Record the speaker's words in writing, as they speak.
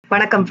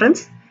வணக்கம்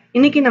ஃப்ரெண்ட்ஸ்.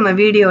 இன்னைக்கு நம்ம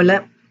வீடியோல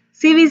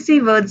CVC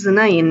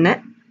வேர்ட்ஸ்னா என்ன,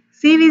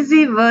 CVC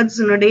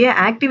வேர்ட்ஸ்னுடைய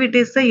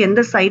ஆக்டிவிட்டீஸை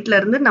எந்த சைட்ல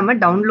இருந்து நம்ம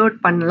டவுன்லோட்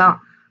பண்ணலாம்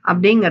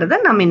அப்படிங்கறத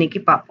நம்ம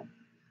இன்னைக்கு பார்ப்போம்.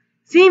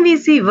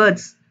 CVC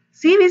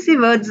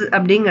வேர்ட்ஸ்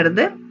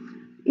அப்படிங்கிறது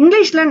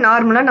இங்கிலீஷ்ல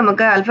நார்மலா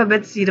நமக்கு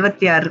ஆல்பபெட்ஸ்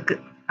 26 இருக்கு.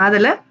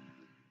 அதுல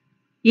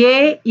A,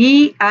 E,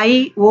 I,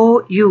 O,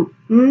 U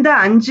இந்த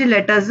 5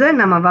 லெட்டர்ஸ்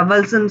நம்ம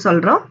வவல்ஸ்னு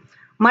சொல்றோம்.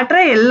 மற்ற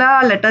எல்லா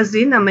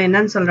லெட்டர்ஸையும் நம்ம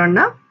என்னன்னு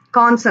சொல்றோம்னா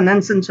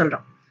கான்சனன்ட்ஸ்னு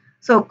சொல்றோம்.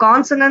 ஸோ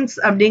கான்சனன்ட்ஸ்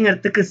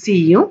அப்படிங்கிறதுக்கு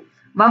சியும்,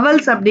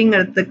 வவல்ஸ்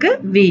அப்படிங்கிறதுக்கு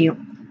வியும்.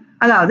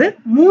 அதாவது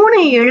 3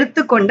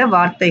 எழுத்து கொண்ட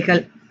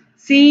வார்த்தைகள்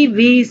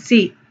CVC,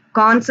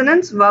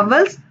 consonants,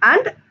 vowels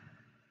and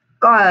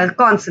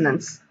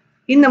consonants.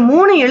 இந்த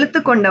 3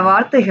 எழுத்து கொண்ட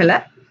வார்த்தைகளை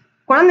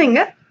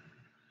குழந்தைங்க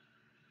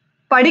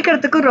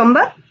படிக்கிறதுக்கு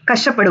ரொம்ப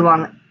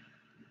கஷ்டப்படுவாங்க.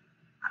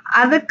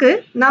 அதுக்கு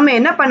நம்ம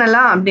என்ன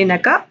பண்ணலாம்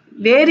அப்படின்னாக்கா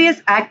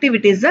வேரியஸ்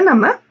ஆக்டிவிட்டீஸை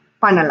நம்ம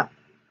பண்ணலாம்.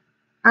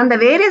 அந்த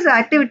வேரியஸ்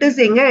ஆக்டிவிட்டீஸ்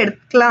எங்க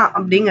எடுக்கலாம்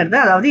அப்படிங்கறது,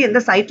 அதாவது எந்த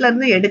சைட்ல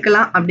இருந்து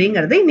எடுக்கலாம்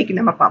அப்படிங்கறத இன்னைக்கு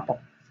நம்ம பார்ப்போம்.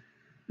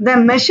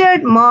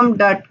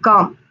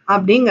 themeasuredmom.com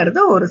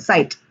அப்படிங்கிறது ஒரு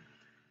சைட்.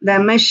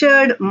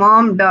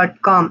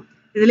 themeasuredmom.com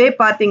இதுலயே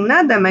பாத்தீங்கன்னா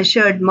the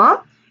measured mom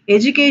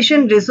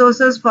education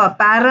resources for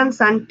parents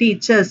and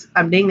teachers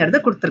அப்படிங்கறது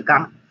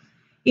கொடுத்திருக்காங்க.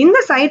 இந்த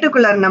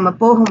சைட்டுக்குள்ள நம்ம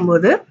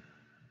போகும்போது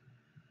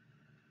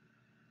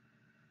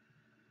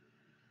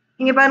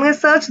இங்க பாருங்க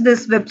search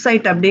this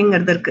website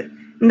அப்படிங்கிறது இருக்கு.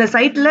 இந்த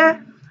சைட்ல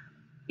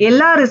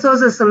எல்லா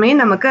ரிசோர்ஸஸுமே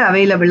நமக்கு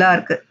அவைலபிளா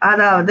இருக்கு.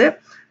 அதாவது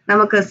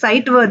நமக்கு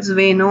சைட் வேர்ட்ஸ்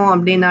வேணும்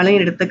அப்படின்னாலும்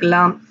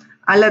எடுத்துக்கலாம்,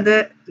 அல்லது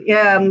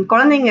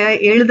குழந்தைங்க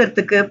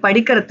எழுதுறதுக்கு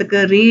படிக்கிறதுக்கு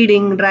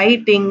reading,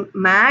 writing,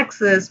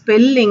 maths,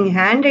 spelling,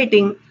 hand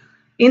writing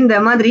இந்த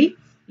மாதிரி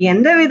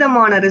எந்த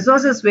விதமான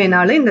ரிசோர்ஸஸ்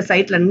வேணாலும் இந்த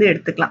சைட்ல இருந்து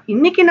எடுத்துக்கலாம்.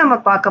 இன்னைக்கு நம்ம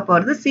பார்க்க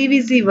போறது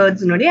CVC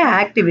வேர்ட்ஸ்னுடைய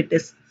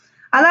ஆக்டிவிட்டீஸ்.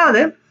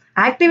 அதாவது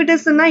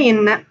ஆக்டிவிட்டீஸ்னா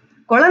என்ன,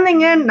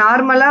 குழந்தைங்க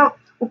நார்மலா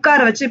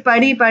உட்கார வச்சு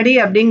படி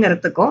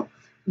அப்படிங்கிறதுக்கும்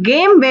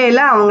கேம் வேல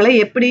அவங்கள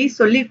எப்படி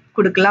சொல்லி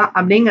கொடுக்கலாம்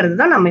அப்படிங்கிறது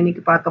தான் நம்ம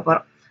இன்னைக்கு பார்க்க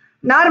போறோம்.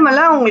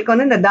 நார்மலா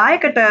உங்களுக்கு இந்த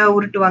தாயக்கட்டை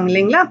உருட்டுவாங்க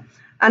இல்லைங்களா,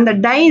 அந்த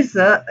டைஸ்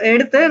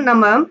எடுத்து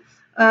நம்ம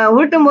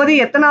உருட்டும் போது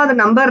எத்தனாவது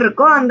நம்பர்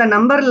இருக்கோ அந்த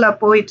நம்பர்ல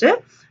போயிட்டு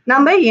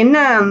நம்ம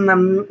என்ன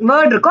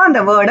வேர்ட் இருக்கோ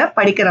அந்த வேர்டை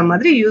படிக்கிற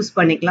மாதிரி யூஸ்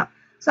பண்ணிக்கலாம்.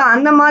 ஸோ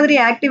அந்த மாதிரி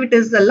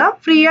ஆக்டிவிட்டீஸ் எல்லாம்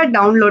ஃப்ரீயா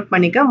டவுன்லோட்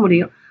பண்ணிக்க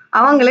முடியும்.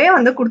 அவங்களே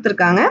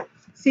கொடுத்துருக்காங்க.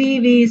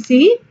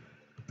 CVC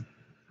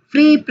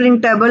ஃப்ரீ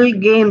printable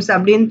கேம்ஸ்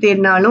அப்படின்னு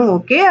தேடினாலும்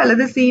ஓகே,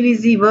 அல்லது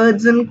CVC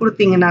வேர்ட்ஸ்ன்னு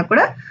கொடுத்தீங்கன்னா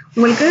கூட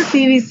உங்களுக்கு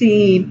CVC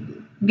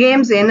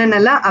கேம்ஸ்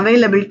என்னென்னலாம்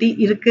அவைலபிலிட்டி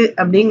இருக்கு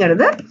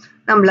அப்படிங்கறத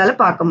நம்மளால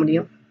பார்க்க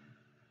முடியும்.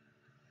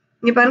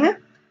 இங்க பாருங்க,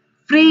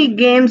 free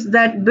games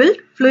that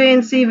build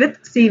fluency with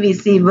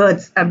CVC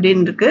words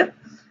அப்படின்னு இருக்கு.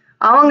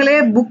 அவங்களே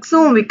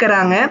புக்ஸும்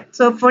விற்கிறாங்க.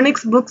 So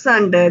Phoenix books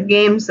and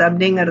games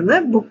அப்படிங்கிறது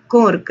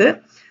புக்கும் இருக்கு.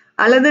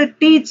 அல்லது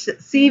teach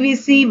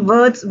CVC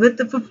words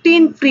with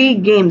 15 free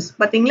games,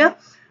 பார்த்தீங்களா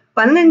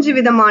 15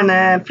 விதமான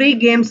ஃப்ரீ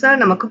கேம்ஸா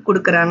நமக்கு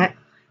கொடுக்குறாங்க.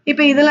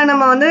 இப்போ இதுல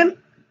நம்ம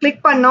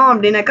கிளிக் பண்ணோம்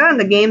அப்படின்னாக்கா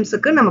அந்த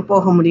கேம்ஸுக்கு நம்ம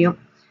போக முடியும்.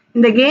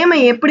 இந்த கேமை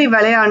எப்படி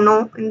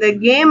விளையாடணும், இந்த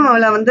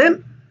கேம்ல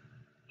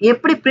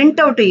எப்படி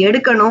பிரிண்ட் அவுட்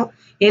எடுக்கணும்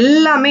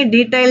எல்லாமே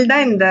டீடைல்டா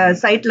இந்த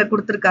சைட்ல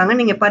கொடுத்துருக்காங்க.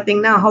 நீங்க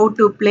பாத்தீங்கன்னா ஹவு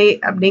டு பிளே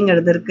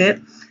அப்படிங்கிறது இருக்கு.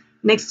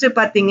 நெக்ஸ்ட்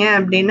பாத்தீங்க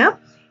அப்படின்னா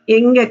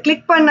இங்க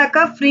கிளிக்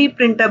பண்ணாக்கா ஃப்ரீ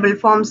பிரிண்டபிள்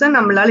ஃபார்ம்ஸை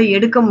நம்மளால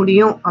எடுக்க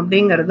முடியும்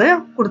அப்படிங்கறது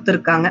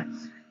கொடுத்துருக்காங்க.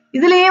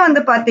 இதுலயே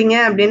பாத்தீங்க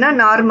அப்படின்னா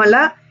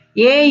நார்மலா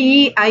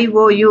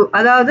AEIOU,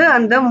 அதாவது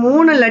அந்த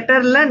 3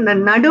 லெட்டர்ல இந்த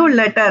நடு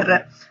லெட்டர்,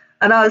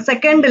 அதாவது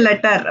second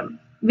letter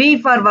V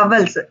for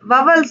vowels,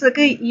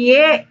 வவல்ஸுக்கு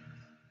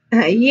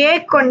ஏ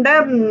கொண்ட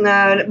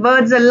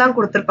வேர்ட்ஸ் எல்லாம்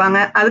கொடுத்துருப்பாங்க.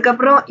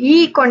 அதுக்கப்புறம் E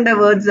கொண்ட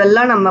வேர்ட்ஸ்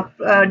எல்லாம் நம்ம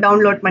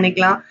டவுன்லோட்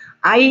பண்ணிக்கலாம்.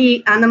 I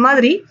அந்த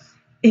மாதிரி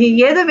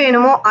எது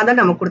வேணுமோ அதை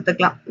நம்ம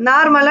கொடுத்துக்கலாம்.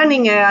 நார்மலா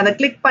நீங்க அதை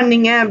கிளிக்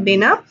பண்ணீங்க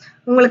அப்படின்னா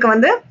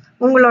உங்களுக்கு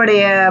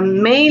உங்களுடைய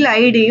மெயில்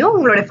ஐடியும்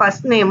உங்களுடைய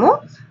ஃபர்ஸ்ட் நேமும்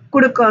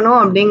கொடுக்கணும்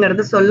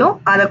அப்படிங்கிறது சொல்லும்.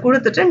 அதை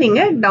கொடுத்துட்டு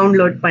நீங்க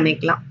டவுன்லோட்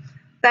பண்ணிக்கலாம்.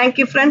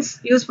 தேங்க்யூ ஃப்ரெண்ட்ஸ்,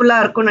 யூஸ்ஃபுல்லா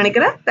இருக்கும்னு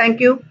நினைக்கிறேன்.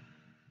 தேங்க்யூ.